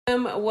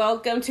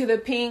Welcome to the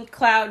Pink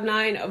Cloud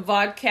 9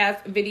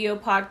 vodcast video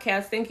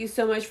podcast. Thank you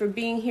so much for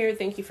being here.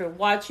 Thank you for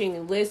watching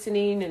and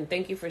listening, and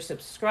thank you for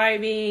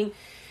subscribing.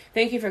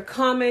 Thank you for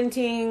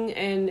commenting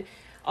and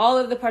all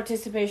of the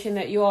participation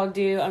that you all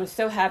do. I'm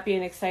so happy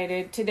and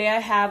excited. Today I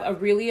have a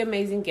really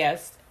amazing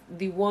guest,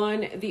 the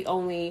one, the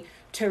only,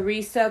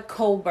 Teresa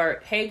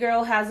Colbert. Hey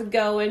girl, how's it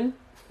going?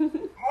 Hey,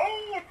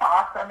 it's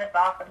awesome. It's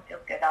awesome.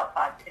 Feels good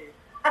outside too.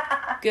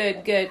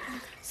 Good.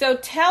 So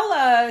tell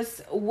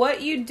us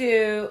what you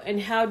do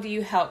and how do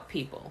you help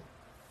people?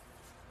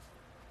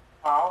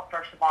 Well,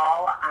 first of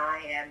all,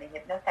 I am a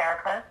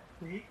hypnotherapist,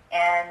 and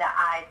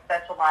I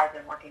specialize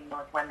in working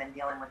with women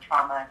dealing with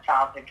trauma,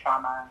 childhood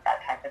trauma,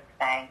 that type of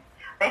thing.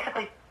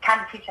 Basically,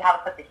 kind of teach you how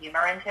to put the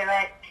humor into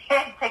it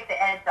and take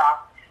the edge off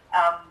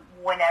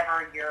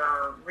whenever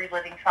you're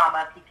reliving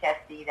trauma,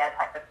 PTSD, that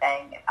type of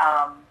thing.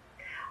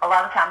 A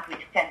lot of times we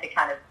just tend to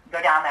kind of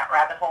go down that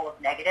rabbit hole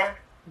of negative.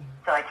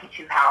 So I teach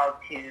you how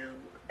to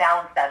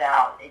balance that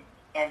out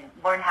and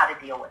learn how to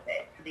deal with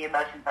it. So the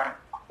emotions aren't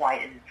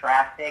quite as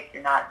drastic.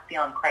 You're not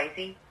feeling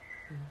crazy.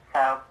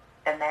 So,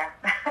 been there.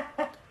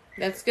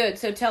 That's good.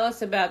 So tell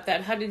us about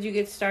that. How did you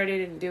get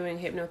started in doing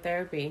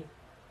hypnotherapy?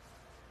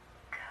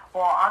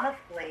 Well,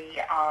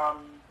 honestly, I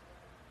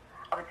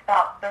was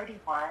about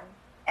 31,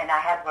 and I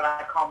had what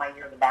I call my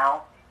year of the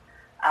bounce.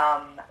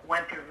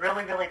 Went through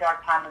really, really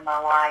dark time in my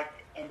life,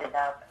 ended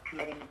up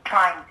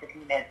trying to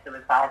commit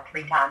suicide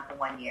 3 times in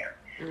 1 year.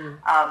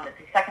 The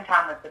second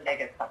time was the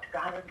biggest. I took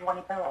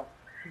 120 pills.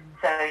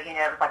 So, it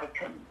was like I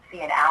couldn't see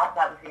an out.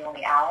 That was the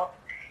only out.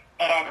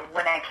 And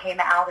when I came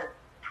out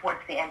towards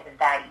the end of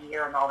that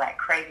year and all that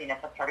craziness,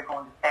 I started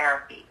going to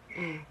therapy.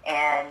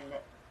 And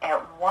at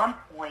one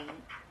point,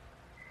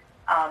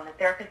 the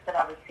therapist that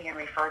I was seeing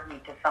referred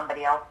me to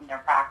somebody else in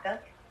their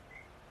practice.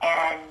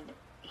 And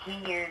he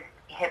used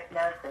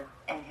hypnosis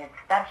in his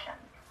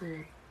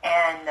sessions.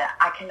 And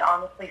I can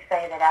honestly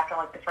say that after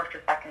like the first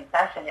or second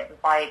session, it was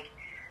like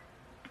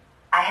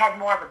I had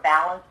more of a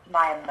balance to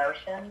my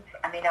emotions.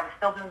 I mean, I was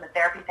still doing the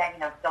therapy thing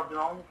and I was still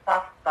doing the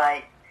stuff,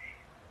 but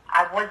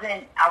I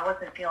wasn't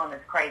feeling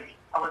as crazy.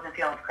 I wasn't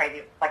feeling as crazy.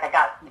 It was like I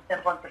got some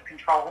semblance of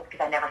control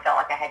because I never felt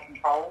like I had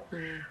control. So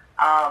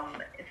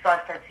I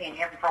started seeing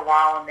him for a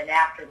while, and then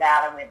after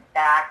that, I went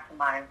back to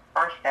my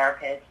first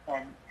therapist,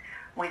 and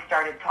we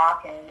started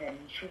talking, and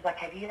she was like,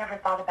 have you ever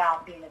thought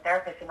about being a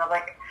therapist? And I was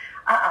like,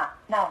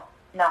 no,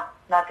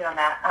 not doing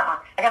that.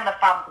 I got enough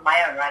problems of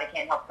my own, right? I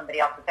can't help somebody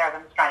else with theirs.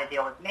 I'm just trying to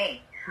deal with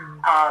me.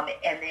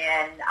 And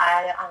then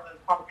I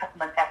probably a couple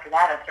months after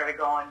that, I started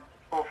going to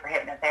school for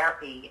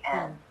hypnotherapy,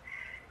 and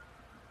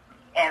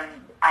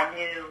I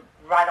knew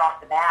right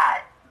off the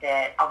bat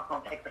that I was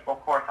going to take the full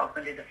course. I was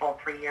going to do the full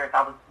 3 years.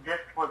 This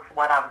was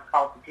what I was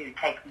called to do,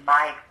 take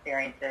my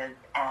experiences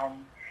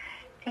and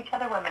teach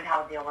other women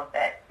how to deal with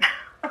it.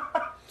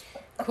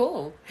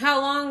 Cool.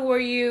 How long were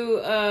you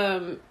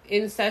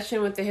in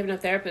session with the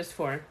hypnotherapist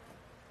for,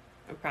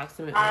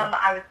 approximately?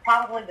 I was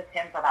probably with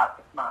him for about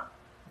 6 months.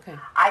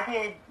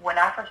 Okay. When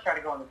I first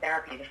started going to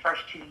therapy, the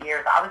first 2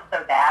 years, I was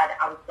so bad,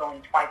 I was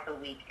going twice a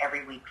week,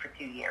 every week for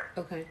 2 years.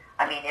 Okay.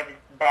 I mean, it was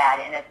bad,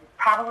 and it was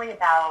probably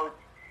about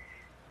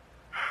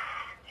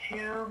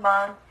 2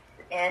 months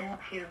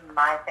into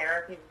my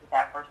therapy with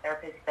that first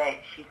therapist that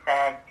she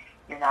said,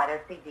 you're not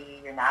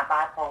OCD, you're not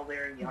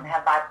bipolar, you don't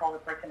have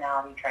bipolar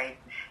personality traits,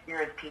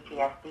 you're as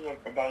PTSD as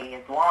the day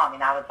is long.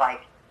 And I was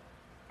like,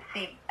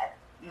 see,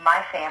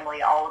 my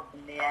family, all of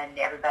the men,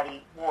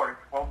 everybody, wars,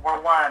 World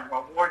War I,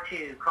 World War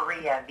II,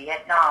 Korea,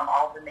 Vietnam,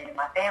 all of the men in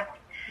my family.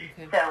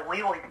 Okay. So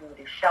we always knew it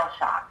as shell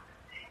shock.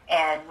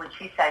 And when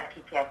she said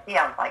PTSD,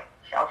 I was like,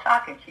 shell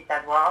shock? And she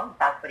said, well,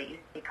 that's what it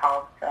used to be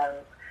called. So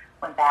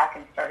went back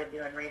and started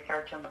doing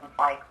research and was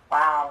like,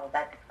 wow,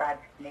 that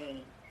describes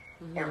me.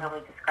 It really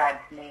describes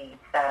me.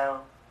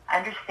 So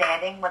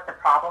understanding what the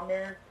problem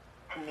is,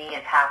 to me,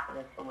 is half of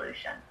the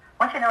solution.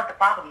 Once you know what the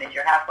problem is,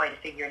 you're halfway to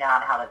figuring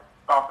out how to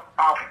solve the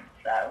problem.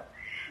 So,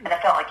 and I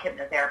felt like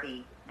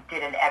hypnotherapy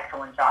did an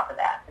excellent job of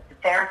that. But the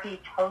therapy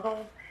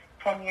total,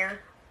 10 years.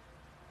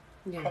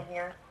 Yeah. 10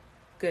 years.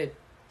 Good.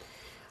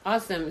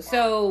 Awesome.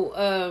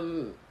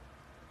 So,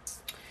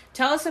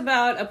 tell us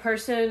about a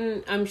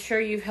person. I'm sure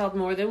you've helped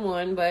more than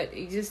one, but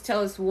just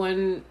tell us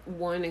one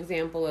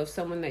example of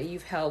someone that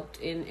you've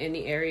helped in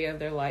any area of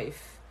their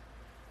life,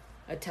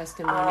 a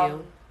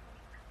testimonial.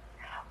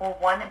 Well,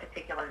 one in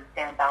particular that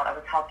stands out. I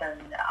was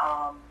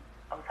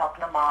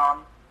helping a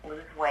mom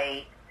lose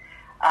weight,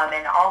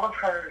 and all of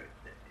her.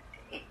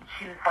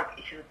 She was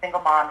a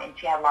single mom, and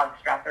she had a lot of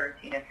stressors.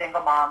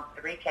 Single mom,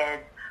 3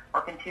 kids,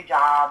 working 2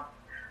 jobs.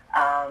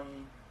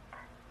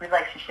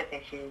 Relationship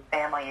issues,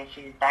 family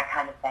issues, that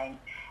kind of thing.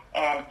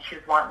 And she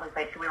was wanting to lose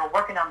weight. So we were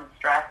working on the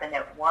stress, and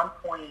at one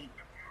point,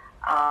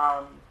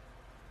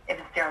 it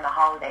was during the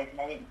holidays, and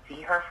I didn't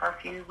see her for a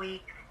few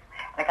weeks.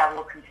 And I got a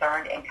little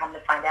concerned, and come to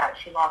find out,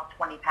 she lost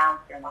 20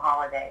 pounds during the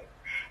holidays.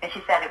 And she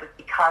said it was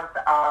because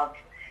of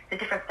the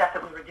different stuff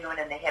that we were doing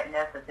in the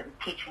hypnosis. It was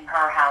teaching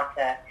her how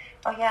to,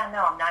 oh yeah,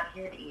 no, I'm not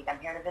here to eat. I'm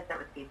here to visit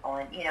with people.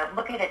 And,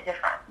 look at it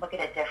different.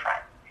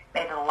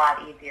 Made it a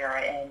lot easier.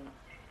 And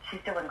she's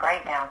doing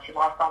great now. She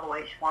lost all the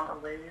weight she wanted to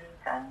lose,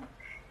 and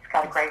she's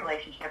got a great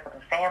relationship with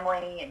her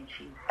family, and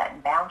she's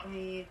setting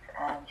boundaries,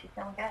 and she's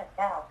doing good.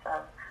 Yeah,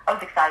 so I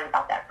was excited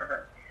about that for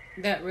her.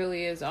 That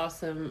really is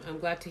awesome. I'm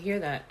glad to hear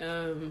that.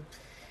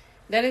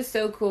 That is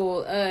so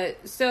cool.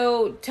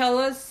 So tell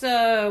us,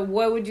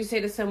 what would you say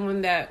to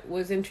someone that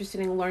was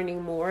interested in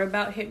learning more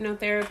about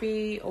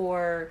hypnotherapy,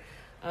 or,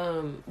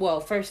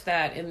 well, first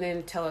that, and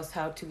then tell us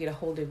how to get a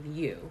hold of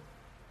you.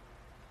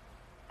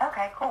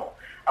 Okay, cool.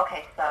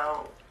 Okay,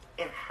 so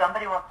if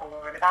somebody wants to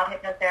learn about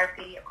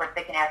hypnotherapy, of course,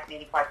 they can ask me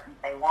any questions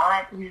they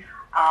want,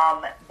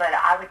 but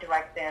I would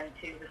direct them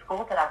to the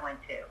school that I went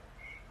to.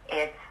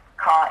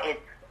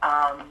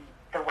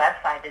 The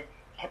website is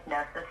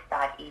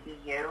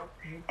hypnosis.edu,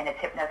 and it's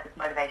Hypnosis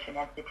Motivation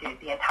Institute.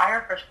 The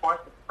entire first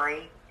course is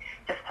free,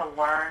 just to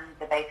learn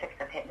the basics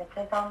of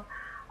hypnotism.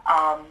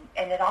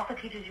 And it also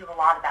teaches you a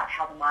lot about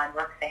how the mind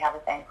works. They have a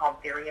thing called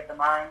Theory of the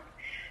Mind.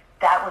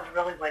 That was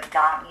really what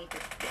got me.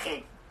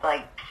 It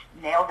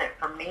nailed it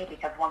for me,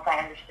 because once I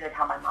understood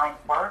how my mind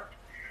worked,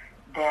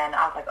 then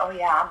I was like, oh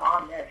yeah, I'm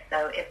on this.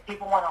 So if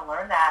people want to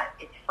learn that,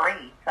 it's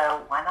free.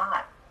 So why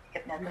not?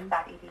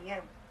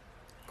 Hypnosis.edu.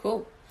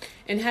 Cool.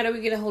 And how do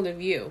we get a hold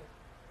of you?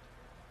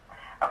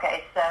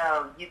 Okay,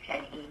 so you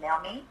can email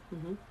me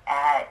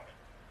at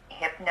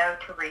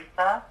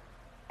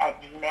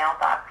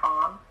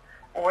hypnoteresa@gmail.com,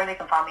 or they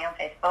can find me on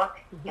Facebook.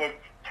 It's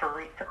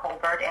Teresa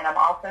Colbert, and I'm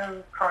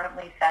also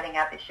currently setting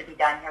up, it should be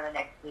done here the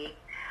next week,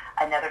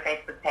 another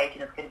Facebook page,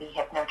 and it's going to be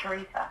Hypno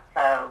Teresa.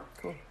 So,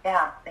 cool.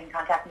 Yeah, they can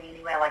contact me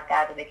anyway like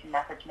that, or they can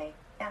message me.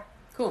 Yeah.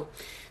 Cool.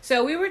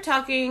 So we were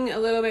talking a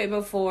little bit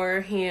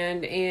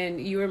beforehand,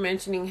 and you were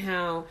mentioning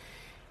how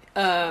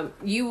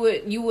you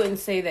wouldn't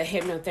say that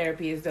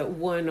hypnotherapy is the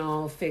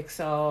one-all,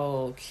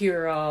 fix-all,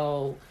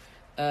 cure-all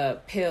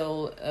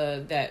pill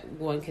that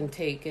one can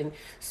take, and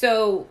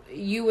so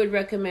you would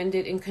recommend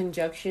it in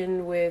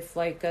conjunction with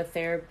like a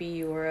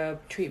therapy or a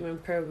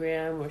treatment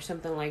program or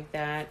something like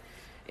that.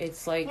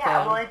 It's like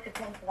well, it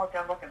depends on what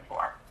they're looking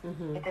for.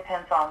 It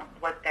depends on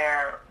what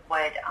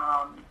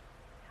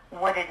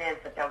it is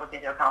that they're looking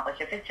to accomplish.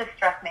 If it's just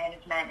stress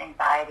management,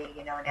 anxiety,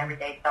 and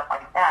everyday stuff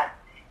like that,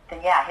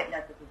 then yeah,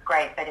 hypnosis is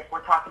great. But if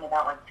we're talking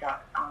about like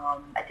drug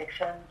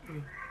addictions,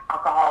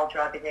 alcohol,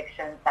 drug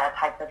addictions, that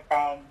type of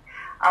thing,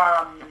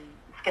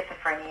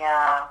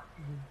 schizophrenia,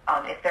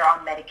 if they're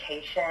on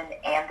medication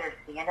and they're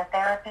seeing a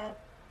therapist,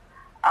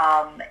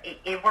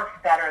 it works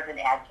better as an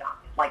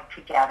adjunct, like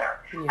together.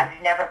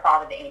 I've never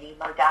thought of any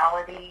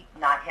modality,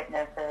 not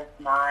hypnosis,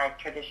 not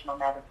traditional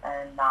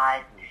medicine,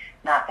 not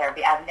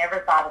therapy. I've never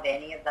thought of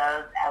any of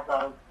those as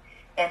a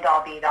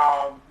end-all,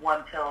 be-all,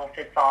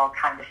 one-pill-fits-all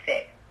kind of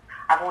fix.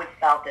 I've always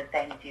felt that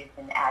things used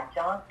in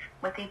adjunct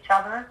with each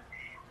other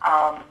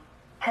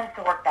tends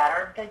to work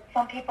better. But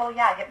some people,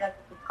 hypnosis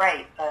is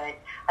great, but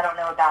I don't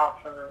know about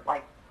for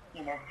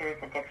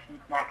serious addictions and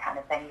that kind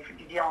of thing.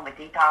 You're dealing with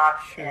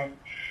detox, and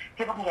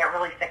people can get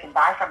really sick and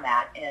die from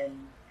that.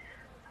 And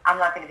I'm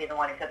not going to be the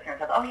one who sits here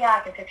and says, "Oh yeah,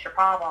 I can fix your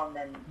problem."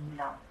 And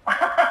no,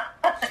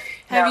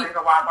 there's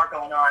a lot more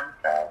going on.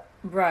 So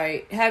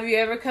right. Have you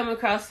ever come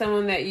across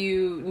someone that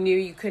you knew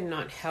you could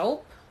not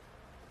help?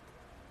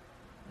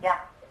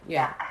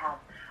 Yeah, I have.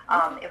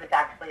 It was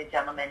actually a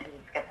gentleman who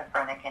was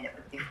schizophrenic, and it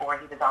was before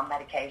he was on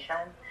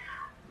medication.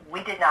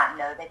 We did not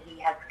know that he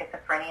had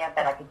schizophrenia,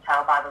 but I could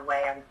tell by the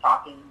way I was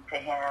talking to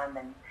him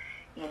and,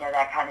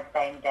 that kind of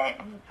thing,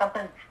 that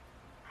something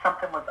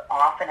was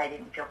off and I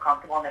didn't feel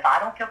comfortable. And if I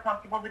don't feel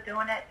comfortable with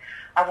doing it,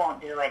 I won't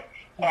do it.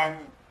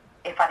 And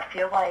if I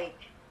feel like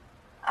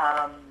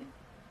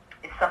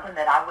it's something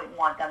that I wouldn't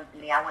want done to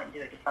me, I wouldn't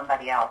do it to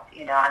somebody else.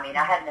 I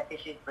had enough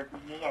issues with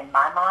me and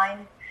my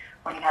mind.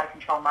 When you had to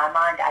control my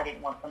mind, I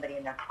didn't want somebody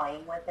in there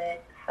playing with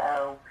it.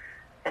 So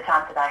the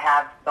times that I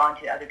have gone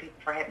to other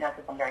people for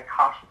hypnosis, I'm very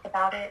cautious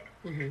about it.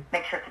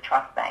 Make sure it's a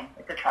trust thing.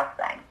 It's a trust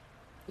thing.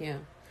 Yeah.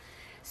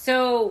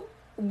 So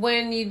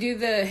when you do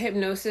the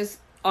hypnosis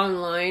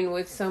online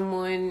with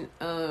someone,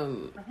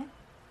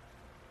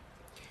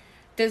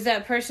 does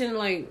that person,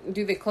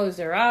 do they close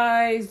their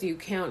eyes? Do you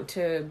count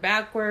to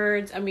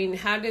backwards? I mean,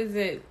 how does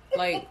it,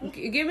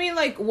 give me,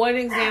 one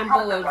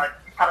example of...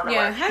 how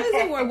does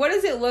it work? What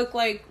does it look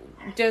like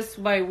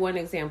just by one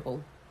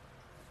example?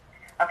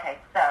 Okay,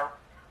 so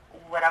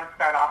what I would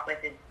start off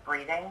with is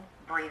breathing.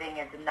 Breathing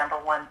is the number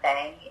one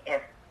thing.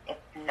 If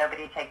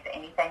nobody takes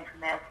anything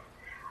from this,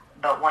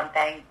 but one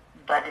thing,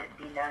 let it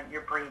be known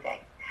you're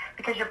breathing.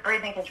 Because your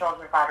breathing controls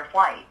your fight or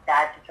flight.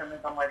 That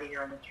determines on whether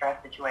you're in a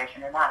stress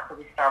situation or not. So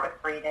we start with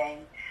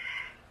breathing,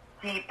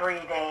 deep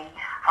breathing.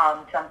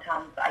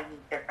 Sometimes I use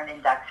different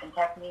induction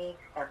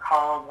techniques. They're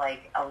called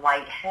a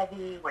light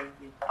heavy, where you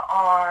use the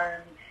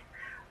arms,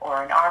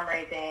 or an arm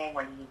raising,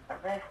 where you use the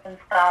wrist and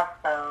stuff.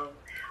 So,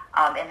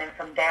 and then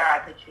from there, I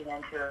put you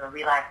into a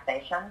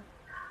relaxation,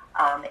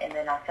 and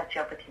then I set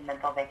you up with your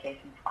mental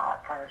vacation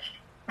spot first.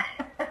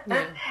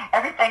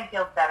 Everything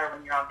feels better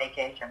when you're on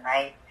vacation,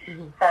 right?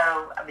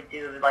 So I would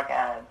do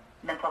a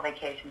mental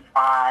vacation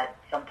spot,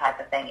 some type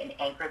of thing, and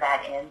anchor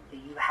that in so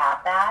you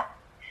have that.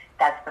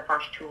 That's the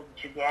first tool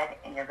that you get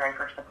in your very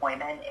first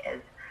appointment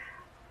is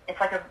it's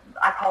like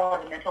I call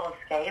it a mental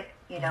escape,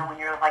 when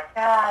you're like,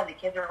 the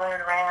kids are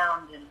running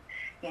around and,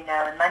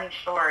 and money's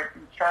short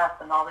and stress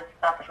and all this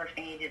stuff. The first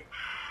thing you do is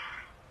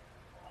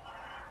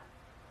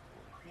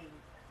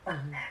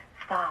breathe,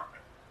 stop,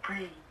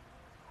 breathe.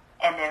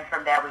 And then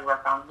from there we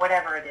work on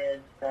whatever it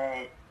is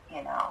that,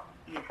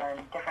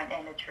 using different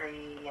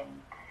imagery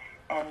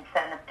and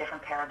setting up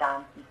different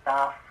paradigms and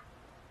stuff,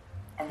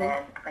 and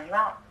then bring you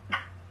out.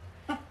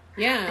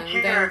 Yeah,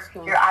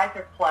 your eyes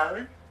are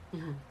closed,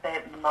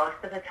 but most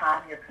of the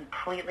time you're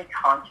completely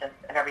conscious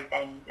of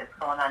everything that's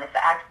going on. It's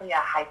actually a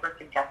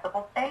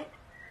hyper-suggestible state.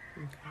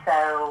 Okay.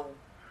 So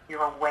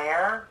you're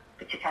aware,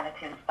 but you kind of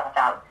tune stuff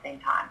out at the same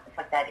time. It's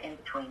like that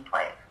in-between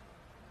place.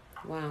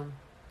 Wow.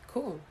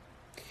 Cool.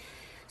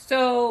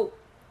 So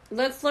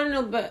let's learn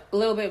a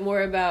little bit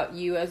more about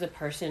you as a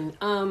person.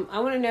 I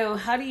want to know,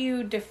 how do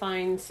you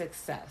define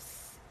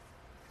success?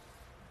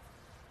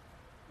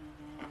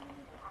 Good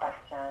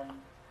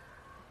question.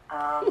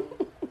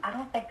 I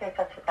don't think there's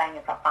such a thing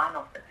as a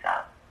final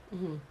success.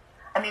 Mm-hmm.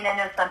 I mean, I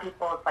know some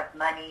people, it's like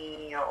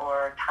money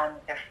or time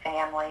with their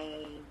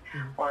family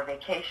or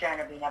vacation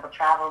or being able to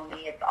travel.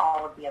 Me, it's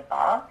all of the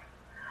above.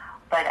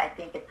 But I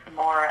think it's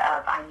more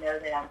of, I know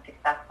that I'm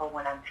successful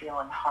when I'm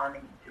feeling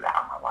harmony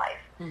throughout my life,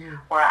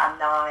 where I'm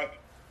not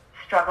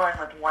struggling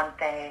with one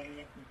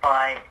thing,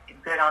 but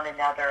good on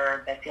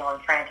another, but feeling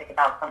frantic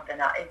about something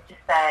else. It's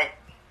just that,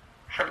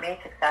 for me,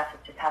 success is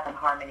just having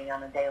harmony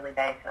on a daily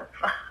basis.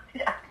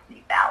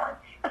 Need balance.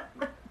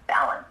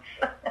 Balance.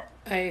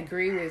 I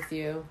agree with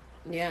you.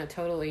 Yeah,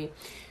 totally.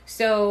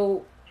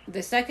 So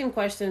the second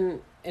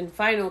question and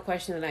final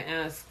question that I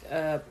ask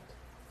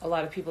a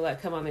lot of people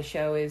that come on the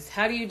show is,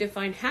 how do you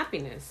define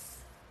happiness?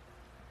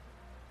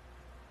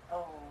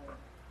 Oh,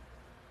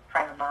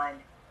 frame of mind.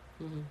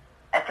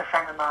 It's a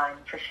frame of mind,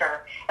 for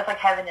sure. It's like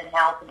heaven and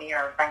hell to me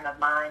are a frame of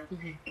mind.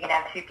 You can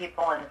have two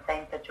people in the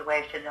same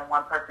situation, and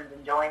one person's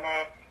enjoying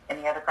it, and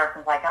the other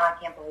person's like, I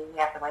can't believe we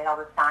have to wait all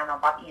this time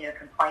on,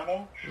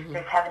 complaining.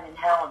 There's heaven and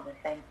hell in the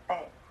same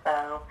space.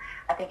 So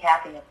I think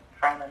happiness is a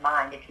frame of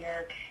mind. If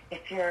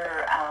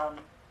you're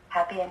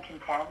happy and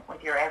content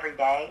with your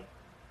everyday,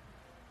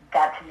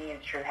 that to me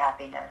is true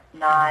happiness.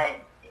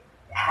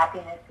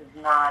 Happiness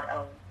is not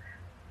a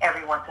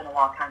every once in a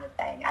while kind of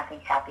thing. I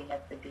think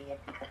happiness would be a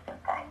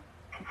consistent thing.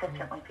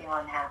 Consistently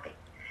feeling happy.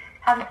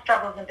 Having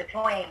struggles in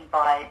between,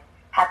 but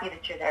happy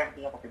that you're there to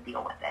be able to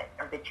deal with it,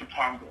 or that you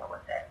can deal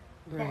with it.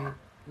 Right.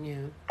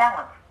 Yeah.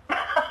 Balance.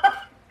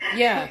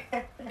 Yeah,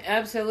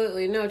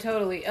 absolutely. No,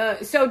 totally.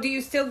 So do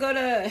you still go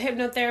to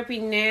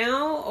hypnotherapy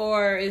now,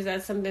 or is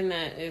that something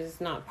that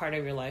is not part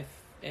of your life?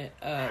 No,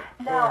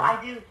 I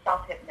do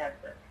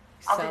self-hypnosis.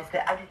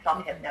 I do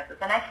self-hypnosis,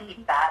 and I teach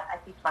that. I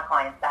teach my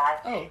clients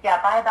that. Oh.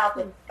 Yeah, by about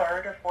the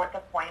third or fourth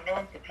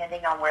appointment,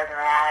 depending on where they're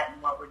at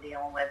and what we're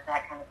dealing with,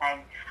 that kind of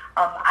thing,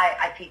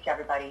 I teach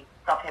everybody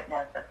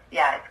self-hypnosis.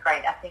 Yeah, it's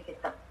great. I think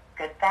it's a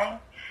good thing,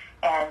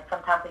 and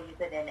sometimes I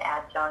use it in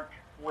adjunct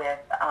with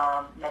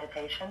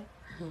meditation.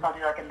 So I'll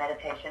do like a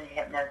meditation,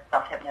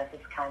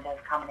 self-hypnosis kind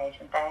of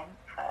combination thing.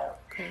 So,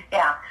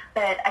 yeah.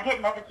 But I get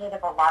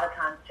meditative a lot of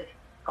times just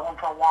going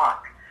for a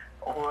walk,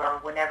 or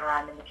whenever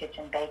I'm in the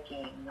kitchen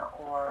baking,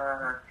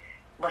 or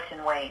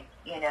lifting weights,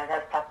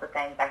 those types of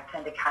things. I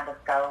tend to kind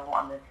of go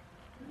on this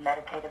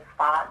meditative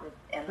spot,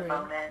 in the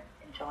moment,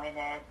 enjoying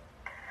it,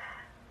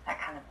 that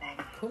kind of thing.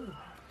 Cool.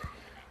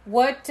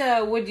 What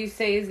would you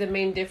say is the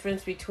main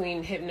difference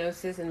between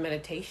hypnosis and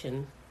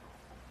meditation?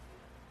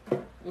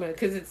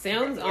 Because it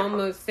sounds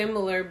almost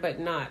similar, but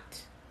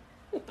not,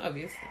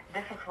 obviously.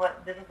 This is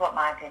what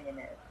my opinion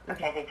is.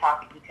 Okay,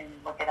 you can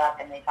look it up,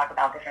 and they talk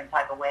about different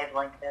type of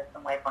wavelength this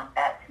and wavelength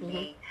that. To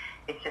me,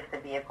 it's just a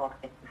vehicle to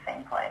get to the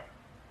same place.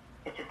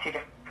 It's just two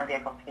different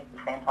vehicles to get to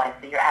the same place.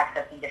 So you're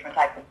accessing different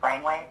types of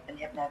brainwaves in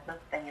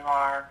hypnosis than you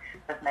are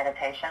with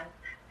meditation.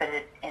 But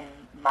in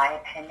my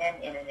opinion,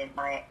 and in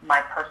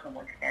my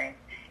personal experience,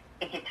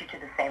 it gets you to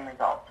the same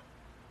result.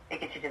 It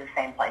gets you to the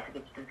same place. It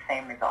gets you to the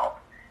same result.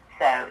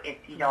 So if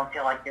you don't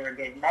feel like you're a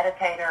good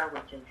meditator,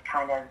 which is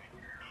kind of,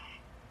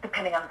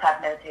 depending on the type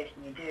of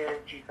meditation you do,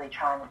 it's usually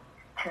trying to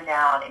tune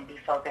out and be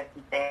focused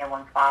and stay in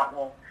one spot.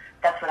 Well,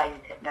 that's what I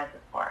use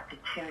hypnosis for, to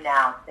tune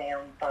out, stay in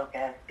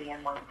focus, be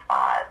in one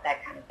spot,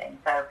 that kind of thing.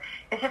 So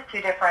it's just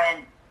two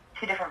different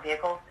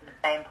vehicles to the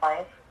same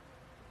place.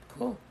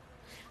 Cool.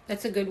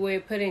 That's a good way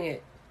of putting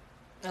it.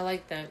 I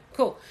like that.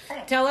 Cool.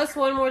 Thanks. Tell us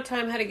one more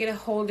time how to get a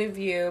hold of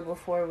you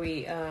before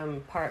we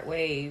part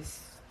ways.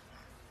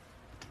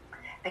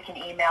 They can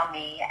email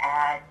me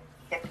at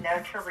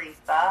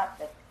HypnoTeresa,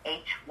 that's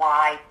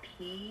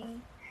HYPNO,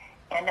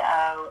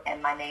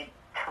 and my name,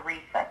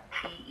 Teresa,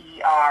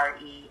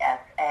 TERESA,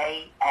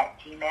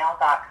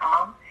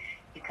 @gmail.com.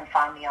 You can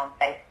find me on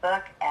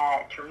Facebook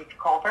at Teresa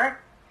Colbert,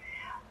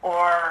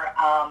 or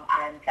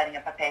I'm setting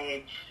up a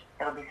page.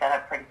 It'll be set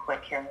up pretty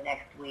quick here in the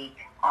next week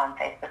on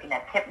Facebook, and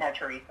that's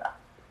HypnoTeresa.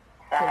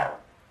 So, cool.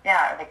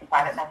 Yeah, or they can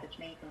private message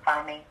me. You can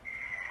find me.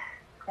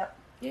 Yep.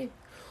 Yeah.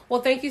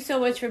 Well, thank you so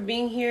much for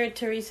being here,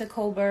 Teresa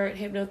Colbert,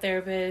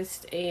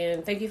 hypnotherapist,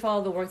 and thank you for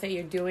all the work that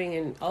you're doing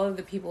and all of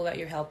the people that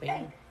you're helping.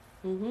 Thanks.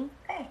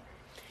 Thanks.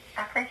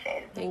 I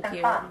appreciate it. Thank It's been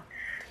you. fun.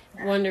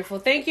 Wonderful.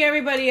 Thank you,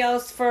 everybody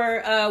else,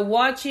 for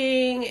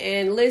watching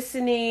and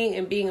listening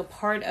and being a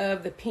part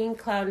of the Pink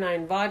Cloud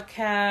 9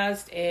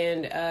 vodcast.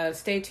 And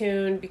stay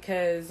tuned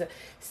because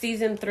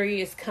season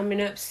 3 is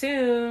coming up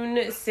soon.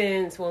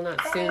 Well,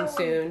 not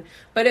soon,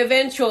 but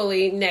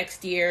eventually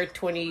next year,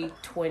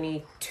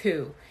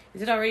 2022.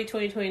 Is it already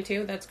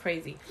 2022? That's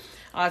crazy.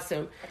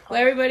 Awesome.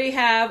 Well, everybody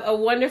have a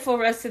wonderful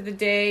rest of the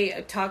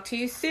day. Talk to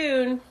you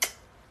soon.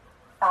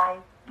 Bye.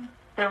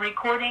 The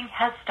recording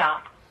has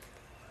stopped.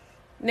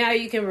 Now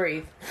you can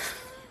breathe.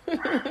 That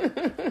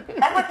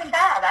wasn't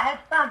bad. I had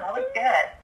fun. That was good.